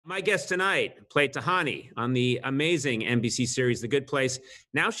My guest tonight played Tahani on the amazing NBC series The Good Place.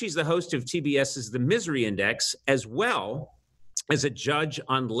 Now she's the host of TBS's The Misery Index, as well as a judge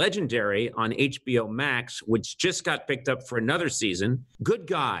on Legendary on HBO Max, which just got picked up for another season. Good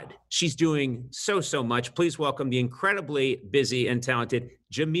God, she's doing so much. Please welcome the incredibly busy and talented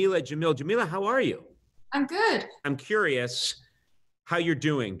Jamil. Jamila, how are you? I'm good. I'm curious how you're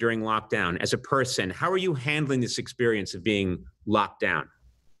doing during lockdown as a person. How are you handling this experience of being locked down?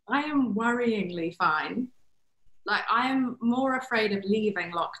 I am worryingly fine. Like, I am more afraid of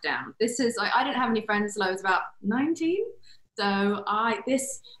leaving lockdown. This is, I didn't have any friends till I was about 19. So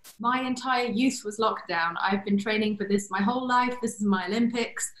my entire youth was locked down. I've been training for this my whole life. This is my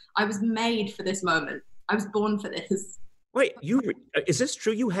Olympics. I was made for this moment. I was born for this. Wait, is this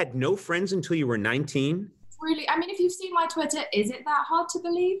true? You had no friends until you were 19? Really, I mean, if you've seen my Twitter, is it that hard to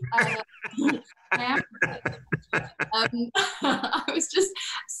believe? I was just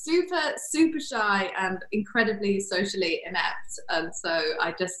super shy and incredibly socially inept, and so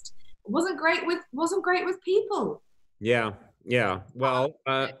I just wasn't great with people. Yeah. Well,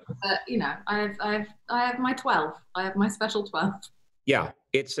 you know, I have my 12. I have my special 12. Yeah,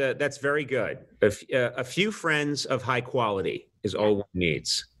 it's that's very good. A few friends of high quality is all one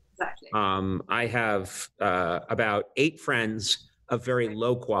needs. Exactly. I have about 8 friends of very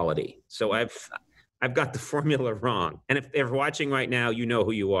low quality. So I've got the formula wrong. And if they're watching right now, you know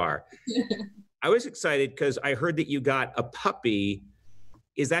who you are. I was excited because I heard that you got a puppy.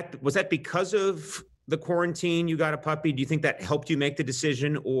 Was that because of the quarantine you got a puppy? Do you think that helped you make the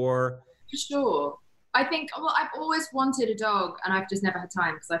decision, or? For sure. I think, well, I've always wanted a dog and I've just never had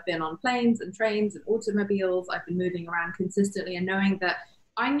time because I've been on planes and trains and automobiles. I've been moving around consistently, and knowing that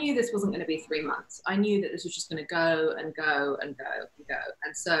I knew this wasn't going to be 3 months. I knew that this was just going to go and go and go and go.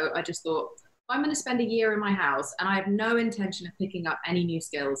 And so I just thought, I'm going to spend a year in my house and I have no intention of picking up any new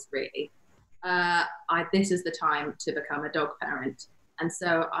skills, really. This is the time to become a dog parent. And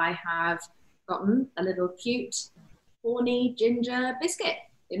so I have gotten a little cute, horny ginger biscuit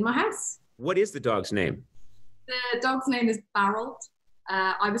in my house. What is the dog's name? The dog's name is Barrel.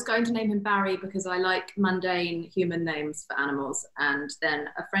 I was going to name him Barry because I like mundane human names for animals. And then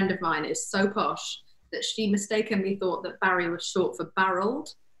a friend of mine is so posh that she mistakenly thought that Barry was short for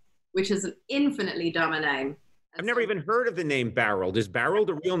Barreled, which is an infinitely dumber name. I've never even heard of the name Barreled. Is Barreled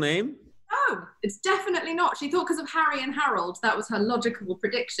a real name? No, it's definitely not. She thought because of Harry and Harold, that was her logical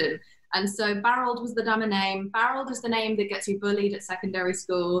prediction. And so Barreled was the dumber name. Barreled is the name that gets you bullied at secondary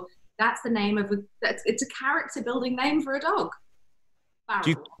school. That's the name of it's a character building name for a dog.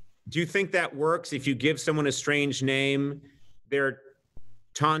 Do you think that works? If you give someone a strange name, they're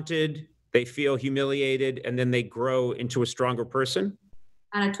taunted, they feel humiliated, and then they grow into a stronger person?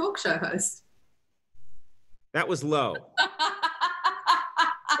 And a talk show host. That was low.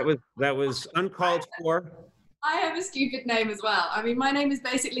 that was uncalled for. I have a stupid name as well. I mean, my name is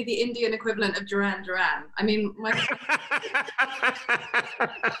basically the Indian equivalent of Duran Duran. I mean,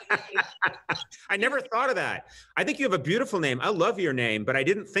 I never thought of that. I think you have a beautiful name. I love your name, but I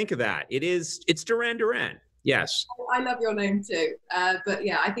didn't think of that. It's Duran Duran. Yes. I love your name too. But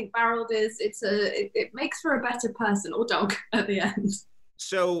yeah, I think Barreled it makes for a better person or dog at the end.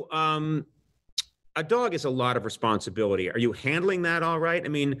 So, a dog is a lot of responsibility. Are you handling that all right? I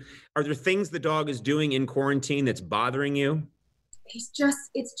mean, are there things the dog is doing in quarantine that's bothering you? It's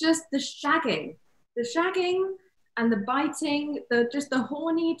just the shagging and the biting, the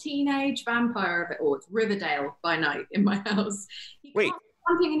horny teenage vampire of it all. It's Riverdale by night in my house. Wait.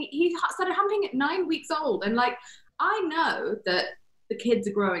 He started humping at 9 weeks old. And like, I know that the kids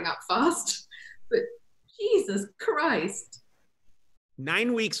are growing up fast, but Jesus Christ.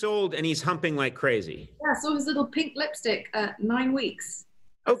 9 weeks old and he's humping like crazy. Yeah, so his little pink lipstick at 9 weeks.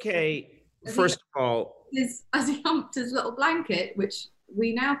 Okay, first of all. As he humped his little blanket, which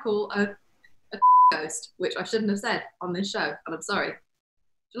we now call a ghost, which I shouldn't have said on this show, and I'm sorry.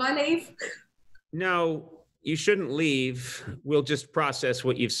 Shall I leave? No, you shouldn't leave. We'll just process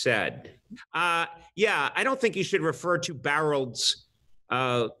what you've said. Yeah, I don't think you should refer to Barreld's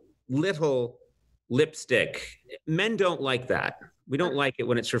little lipstick. Men don't like that. We don't like it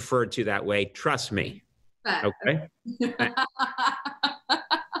when it's referred to that way. Trust me. Okay?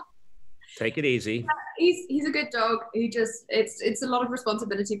 Take it easy. He's a good dog. It's a lot of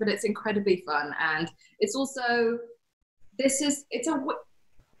responsibility, but it's incredibly fun. And it's also, it's a weird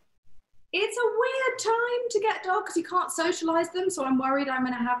time to get dogs because you can't socialize them. So I'm worried I'm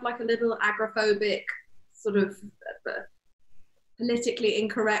going to have like a little agoraphobic sort of politically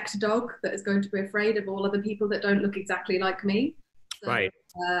incorrect dog that is going to be afraid of all other people that don't look exactly like me. So, right.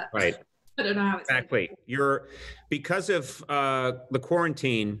 I don't know how it's exactly. Because of the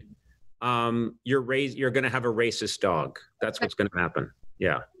quarantine, you're going to have a racist dog. That's what's going to happen.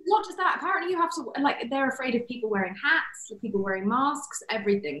 Yeah. Not just that. Apparently, you have to they're afraid of people wearing hats, people wearing masks,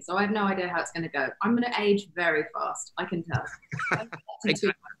 everything. So I have no idea how it's going to go. I'm going to age very fast. I can tell. I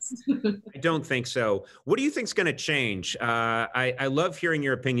don't think so. What do you think's going to change? I love hearing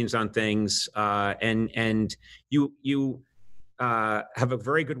your opinions on things, and you have a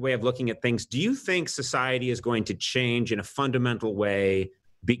very good way of looking at things. Do you think society is going to change in a fundamental way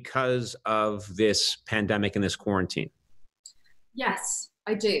because of this pandemic and this quarantine? Yes,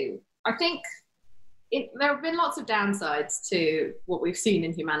 I do. I think there have been lots of downsides to what we've seen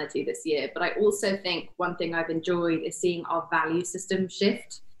in humanity this year, but I also think one thing I've enjoyed is seeing our value system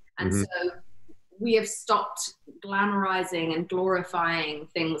shift. And so we have stopped glamorizing and glorifying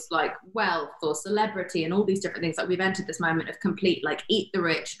things like wealth or celebrity and all these different things. Like we've entered this moment of complete, like, eat the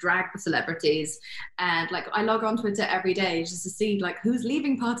rich, drag the celebrities. And like, I log on Twitter every day just to see like whose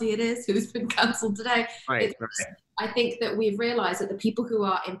leaving party it is, who's been cancelled today. Right. I think that we've realized that the people who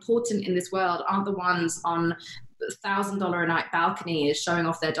are important in this world aren't the ones on $1,000 a night balconies showing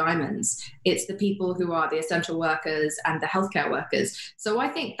off their diamonds. It's the people who are the essential workers and the healthcare workers. So I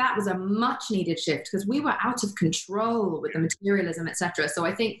think that was a much needed shift because we were out of control with the materialism, etc. So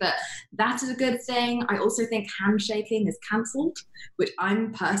I think that is a good thing. I also think handshaking is cancelled, which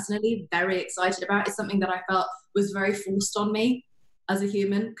I'm personally very excited about. It's something that I felt was very forced on me as a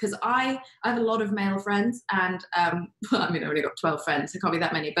human, because I have a lot of male friends, and I've only got 12 friends, so it can't be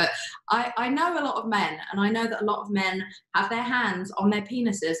that many, but I know a lot of men, and I know that a lot of men have their hands on their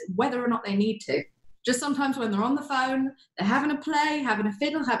penises, whether or not they need to. Just sometimes when they're on the phone, they're having a play, having a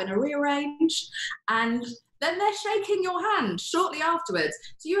fiddle, having a rearrange, and then they're shaking your hand shortly afterwards.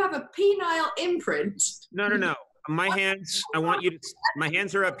 So you have a penile imprint. No. My hands, my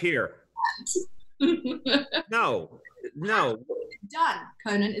hands are up here. No. Done,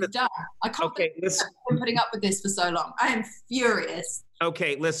 Conan. It's done. I can't believe I've been putting up with this for so long. I am furious.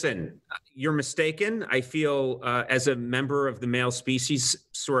 Okay, listen, you're mistaken. I feel as a member of the male species,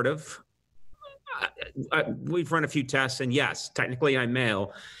 sort of. We've run a few tests, and yes, technically I'm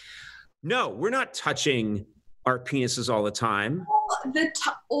male. No, we're not touching our penises all the time.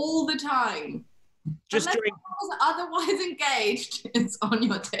 All the time. Just unless during. Otherwise engaged, it's on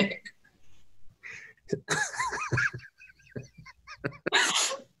your dick.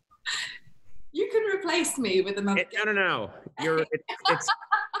 You can replace me with another. No. It's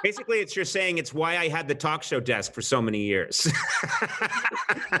basically you're saying it's why I had the talk show desk for so many years.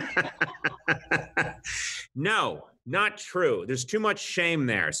 No, not true. There's too much shame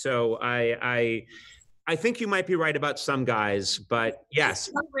there. So I think you might be right about some guys, but yes.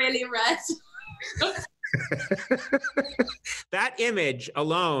 I'm really red. That image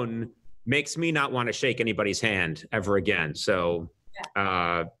alone makes me not want to shake anybody's hand ever again. So,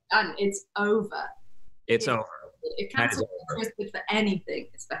 and it's over. It's over. It can't be for anything.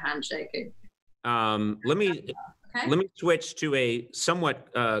 It's for handshaking. Let me switch to a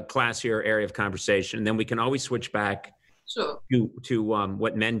somewhat classier area of conversation, and then we can always switch back to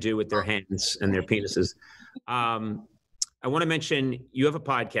what men do with their hands and their penises. I want to mention you have a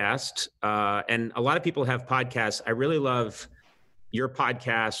podcast, and a lot of people have podcasts. I really love your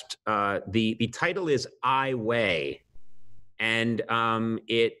podcast. The title is I Weigh, and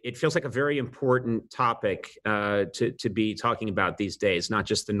it feels like a very important topic to be talking about these days, not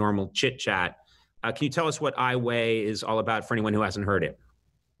just the normal chit chat. Can you tell us what I Weigh is all about for anyone who hasn't heard it?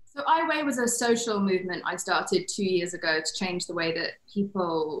 So I Weigh was a social movement I started 2 years ago to change the way that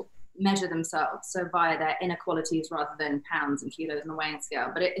people measure themselves, so via their inequalities rather than pounds and kilos on a weighing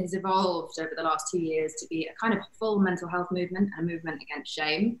scale. But it has evolved over the last 2 years to be a kind of full mental health movement and a movement against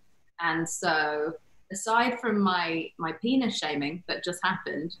shame. And so aside from my penis shaming that just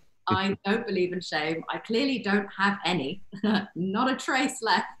happened, I don't believe in shame. I clearly don't have any, not a trace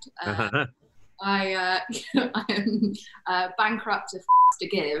left. I am bankrupt to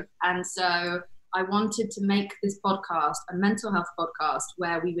give. And so I wanted to make this podcast a mental health podcast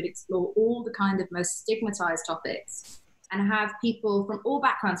where we would explore all the kind of most stigmatized topics and have people from all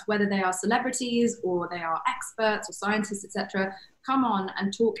backgrounds, whether they are celebrities or they are experts or scientists, etc., come on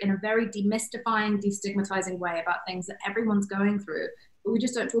and talk in a very demystifying, destigmatizing way about things that everyone's going through, but we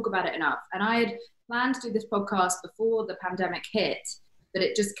just don't talk about it enough. And I had planned to do this podcast before the pandemic hit, but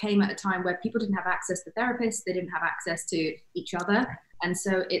it just came at a time where people didn't have access to therapists, they didn't have access to each other. And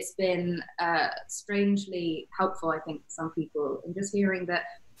so it's been strangely helpful, I think, for some people, in just hearing that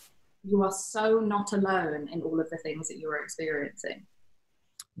you are so not alone in all of the things that you are experiencing.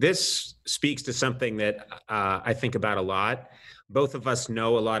 This speaks to something that I think about a lot. Both of us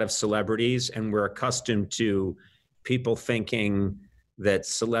know a lot of celebrities, and we're accustomed to people thinking that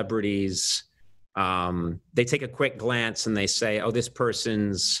celebrities, they take a quick glance and they say, oh, this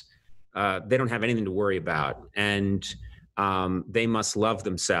person's, they don't have anything to worry about. And they must love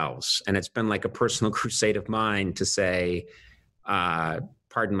themselves. And it's been like a personal crusade of mine to say,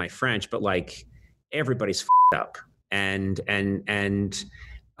 pardon my French, but like everybody's up. And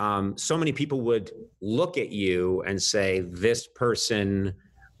so many people would look at you and say, this person,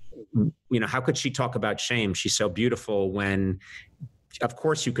 how could she talk about shame? She's so beautiful, when of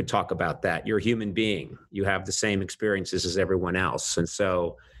course you could talk about that. You're a human being. You have the same experiences as everyone else. And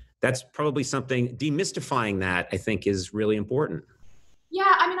so that's probably something, demystifying that, I think, is really important.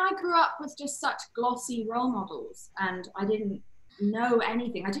 Yeah, I mean, I grew up with just such glossy role models, and I didn't know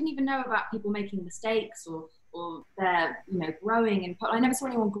anything. I didn't even know about people making mistakes or they're, growing in public. I never saw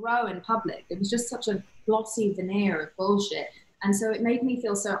anyone grow in public. It was just such a glossy veneer of bullshit. And so it made me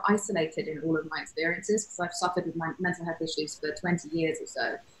feel so isolated in all of my experiences, because I've suffered with my mental health issues for 20 years or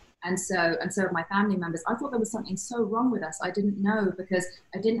so. And so have my family members. I thought there was something so wrong with us. I didn't know, because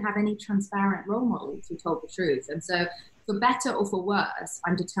I didn't have any transparent role models who told the truth. And so for better or for worse,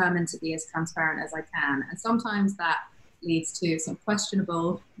 I'm determined to be as transparent as I can. And sometimes that leads to some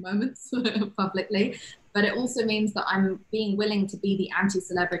questionable moments publicly, but it also means that I'm being willing to be the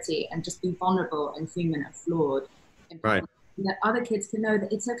anti-celebrity and just be vulnerable and human and flawed. Right. That other kids can know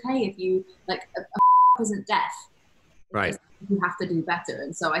that it's okay if you, like, a isn't deaf. Right. You have to do better.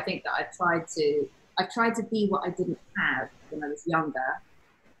 And so I think that I've tried to be what I didn't have when I was younger.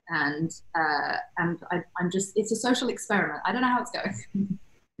 And I'm just, it's a social experiment. I don't know how it's going.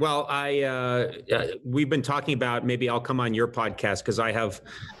 Well, we've been talking about, maybe I'll come on your podcast, because I have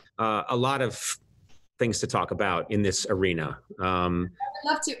a lot of things to talk about in this arena. I would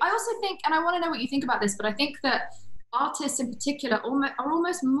love to. I also think, and I want to know what you think about this, but I think that artists in particular are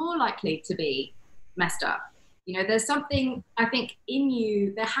almost more likely to be messed up. There's something, I think, in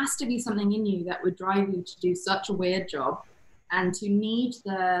you, there has to be something in you that would drive you to do such a weird job and to need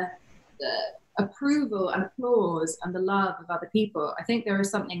the approval and applause and the love of other people. I think there is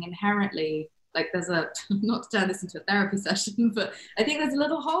something inherently, like, there's not to turn this into a therapy session, but I think there's a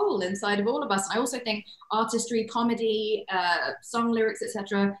little hole inside of all of us. And I also think artistry, comedy, song lyrics,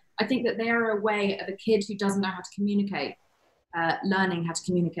 etc., I think that they are a way of a kid who doesn't know how to communicate, learning how to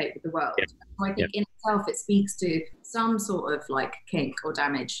communicate with the world. Yeah. So I think in itself, it speaks to some sort of like kink or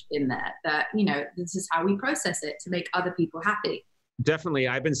damage in there that, this is how we process it to make other people happy. Definitely.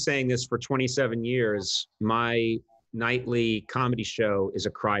 I've been saying this for 27 years. My nightly comedy show is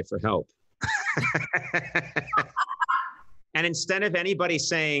a cry for help. And instead of anybody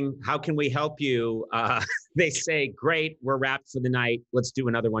saying, how can we help you? They say, great, we're wrapped for the night. Let's do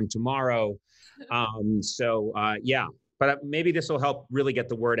another one tomorrow. Yeah, but maybe this will help really get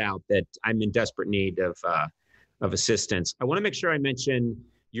the word out that I'm in desperate need of assistance. I want to make sure I mention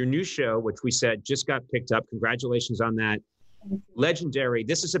your new show, which we said just got picked up. Congratulations on that. Legendary.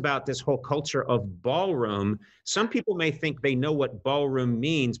 This is about this whole culture of ballroom. Some people may think they know what ballroom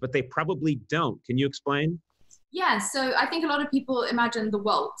means, but they probably don't. Can you explain? Yeah, so I think a lot of people imagine the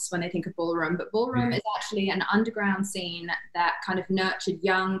waltz when they think of ballroom, but ballroom is actually an underground scene that kind of nurtured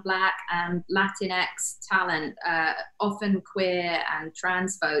young Black and Latinx talent, often queer and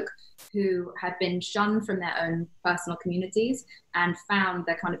trans folk, who had been shunned from their own personal communities and found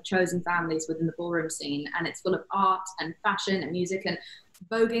their kind of chosen families within the ballroom scene. And it's full of art and fashion and music and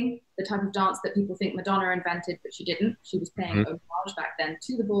voguing, the type of dance that people think Madonna invented, but she didn't. She was paying homage back then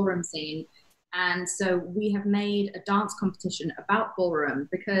to the ballroom scene. And so we have made a dance competition about ballroom,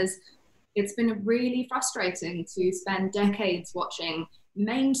 because it's been really frustrating to spend decades watching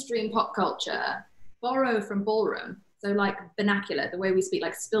mainstream pop culture borrow from ballroom. So like vernacular, the way we speak,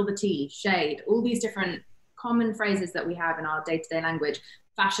 like spill the tea, shade, all these different common phrases that we have in our day-to-day language,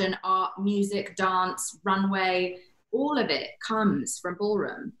 fashion, art, music, dance, runway, all of it comes from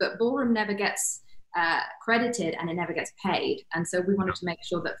ballroom. But ballroom never gets credited and it never gets paid. And so we wanted to make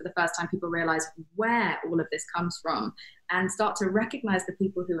sure that for the first time people realize where all of this comes from and start to recognize the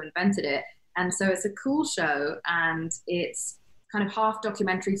people who invented it. And so it's a cool show, and it's kind of half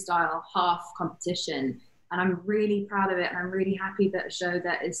documentary style, half competition. And I'm really proud of it. And I'm really happy that a show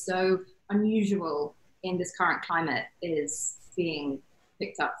that is so unusual in this current climate is being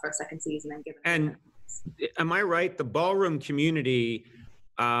picked up for a second season and given. And am I right? The ballroom community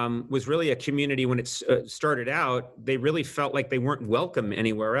was really a community when it started out. They really felt like they weren't welcome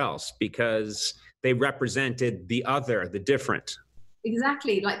anywhere else because they represented the other, the different.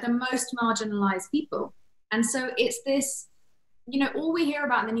 Exactly, like the most marginalized people. And so it's this all we hear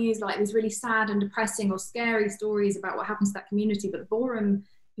about in the news are like these really sad and depressing or scary stories about what happens to that community, but the ballroom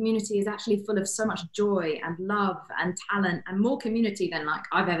community is actually full of so much joy and love and talent, and more community than like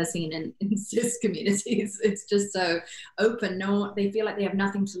I've ever seen in cis communities. It's just so open. They feel like they have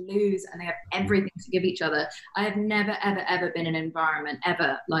nothing to lose and they have everything to give each other. I have never, ever, ever been in an environment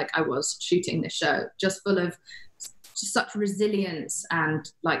ever like I was shooting this show, just full of such resilience and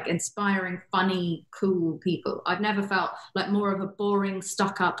like inspiring, funny, cool people. I've never felt like more of a boring,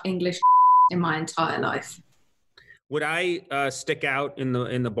 stuck-up English in my entire life. Would I stick out in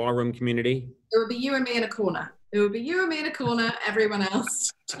the ballroom community? It would be you and me in a corner. Everyone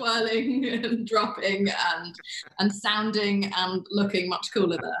else twirling and dropping and sounding and looking much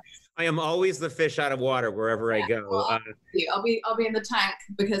cooler there. I am always the fish out of water wherever I go. Well, I'll be in the tank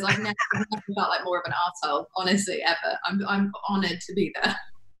because I've never felt like more of an arsehole, honestly, ever. I'm honored to be there.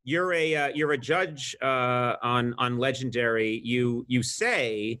 You're a judge on Legendary. You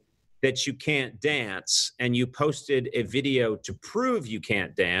say that you can't dance, and you posted a video to prove you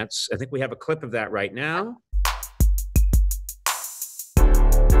can't dance. I think we have a clip of that right now.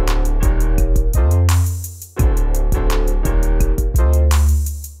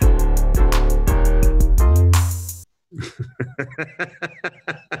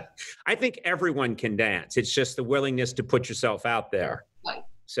 I think everyone can dance. It's just the willingness to put yourself out there. Right.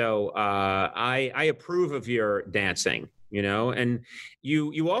 So I approve of your dancing. And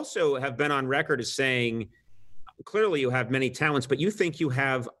you also have been on record as saying, clearly you have many talents, but you think you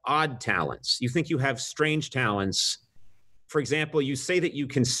have odd talents. You think you have strange talents. For example, you say that you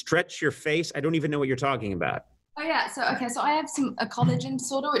can stretch your face. I don't even know what you're talking about. Oh yeah. So I have a collagen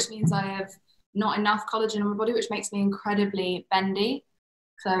disorder, which means I have not enough collagen in my body, which makes me incredibly bendy.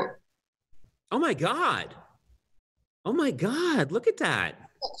 So. Oh my God. Look at that.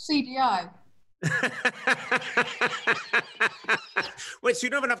 CGI. Wait, so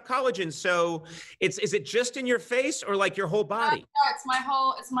you don't have enough collagen? So is it just in your face or like your whole body? No,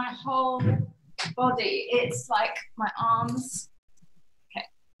 it's my whole body. It's like my arms. Okay.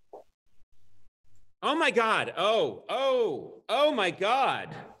 Oh my God. Oh my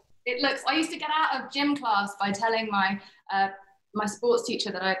God. I used to get out of gym class by telling my sports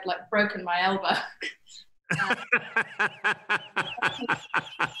teacher that I'd like broken my elbow.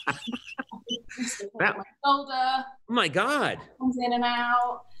 My shoulder. Oh my God. Comes in and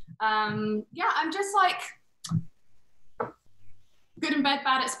out. I'm just like good in bed,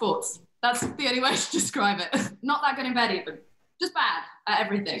 bad at sports. That's the only way to describe it. Not that good in bed even. Just bad at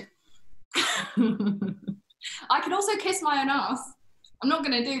everything. I can also kiss my own ass. I'm not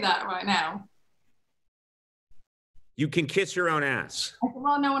going to do that right now. You can kiss your own ass?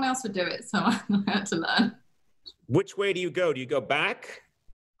 Well, no one else would do it, so I had to learn. Which way do you go? Do you go back?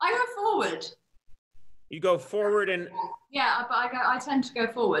 I go forward. You go forward and... Yeah, but I tend to go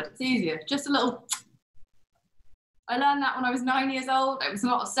forward. It's easier. Just a little... I learned that when I was 9 years old. It was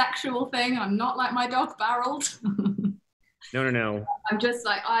not a sexual thing. I'm not like my dog barreled. No. I'm just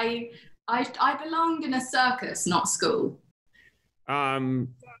like, I belonged in a circus, not school. I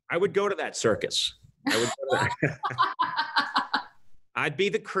would go to that circus. I'd be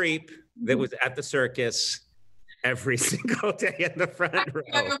the creep that was at the circus every single day in the front row.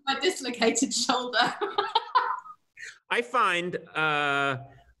 With my dislocated shoulder. I find a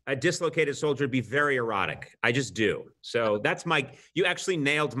dislocated shoulder to be very erotic. I just do. So you actually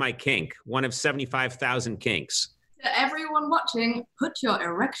nailed my kink, one of 75,000 kinks. To everyone watching, put your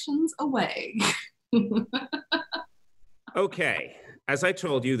erections away. Okay. As I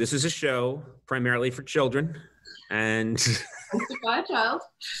told you, this is a show primarily for children and hosted by a child.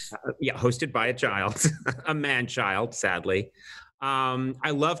 Hosted by a child, a man-child, sadly. I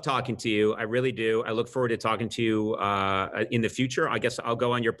love talking to you. I really do. I look forward to talking to you in the future. I guess I'll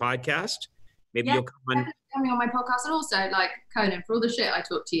go on your podcast. Maybe you'll come on my podcast. And also, like Conan, for all the shit I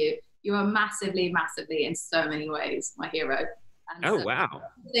talk to you, you are massively, massively in so many ways my hero. And wow.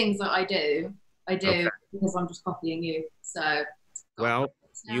 The things that I do because I'm just copying you. So. Well,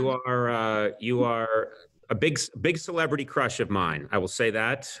 you are a big celebrity crush of mine. I will say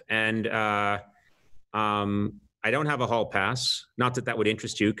that. And I don't have a hall pass. Not that would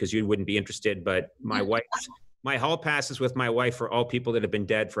interest you because you wouldn't be interested. But my hall pass is with my wife for all people that have been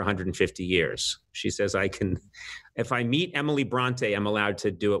dead for 150 years. She says I can, if I meet Emily Bronte, I'm allowed to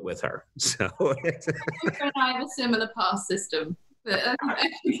do it with her. So I have a similar pass system. But I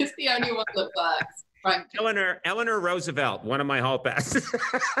think it's the only one that works. Right. Eleanor Roosevelt, one of my hall passes.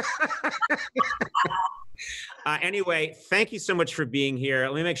 Anyway, thank you so much for being here.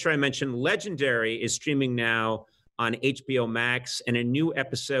 Let me make sure I mention Legendary is streaming now on HBO Max, and a new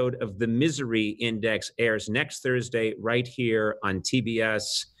episode of The Misery Index airs next Thursday right here on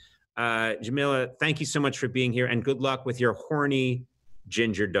TBS. Jameela, thank you so much for being here, and good luck with your horny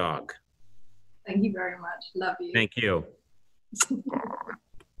ginger dog. Thank you very much. Love you. Thank you.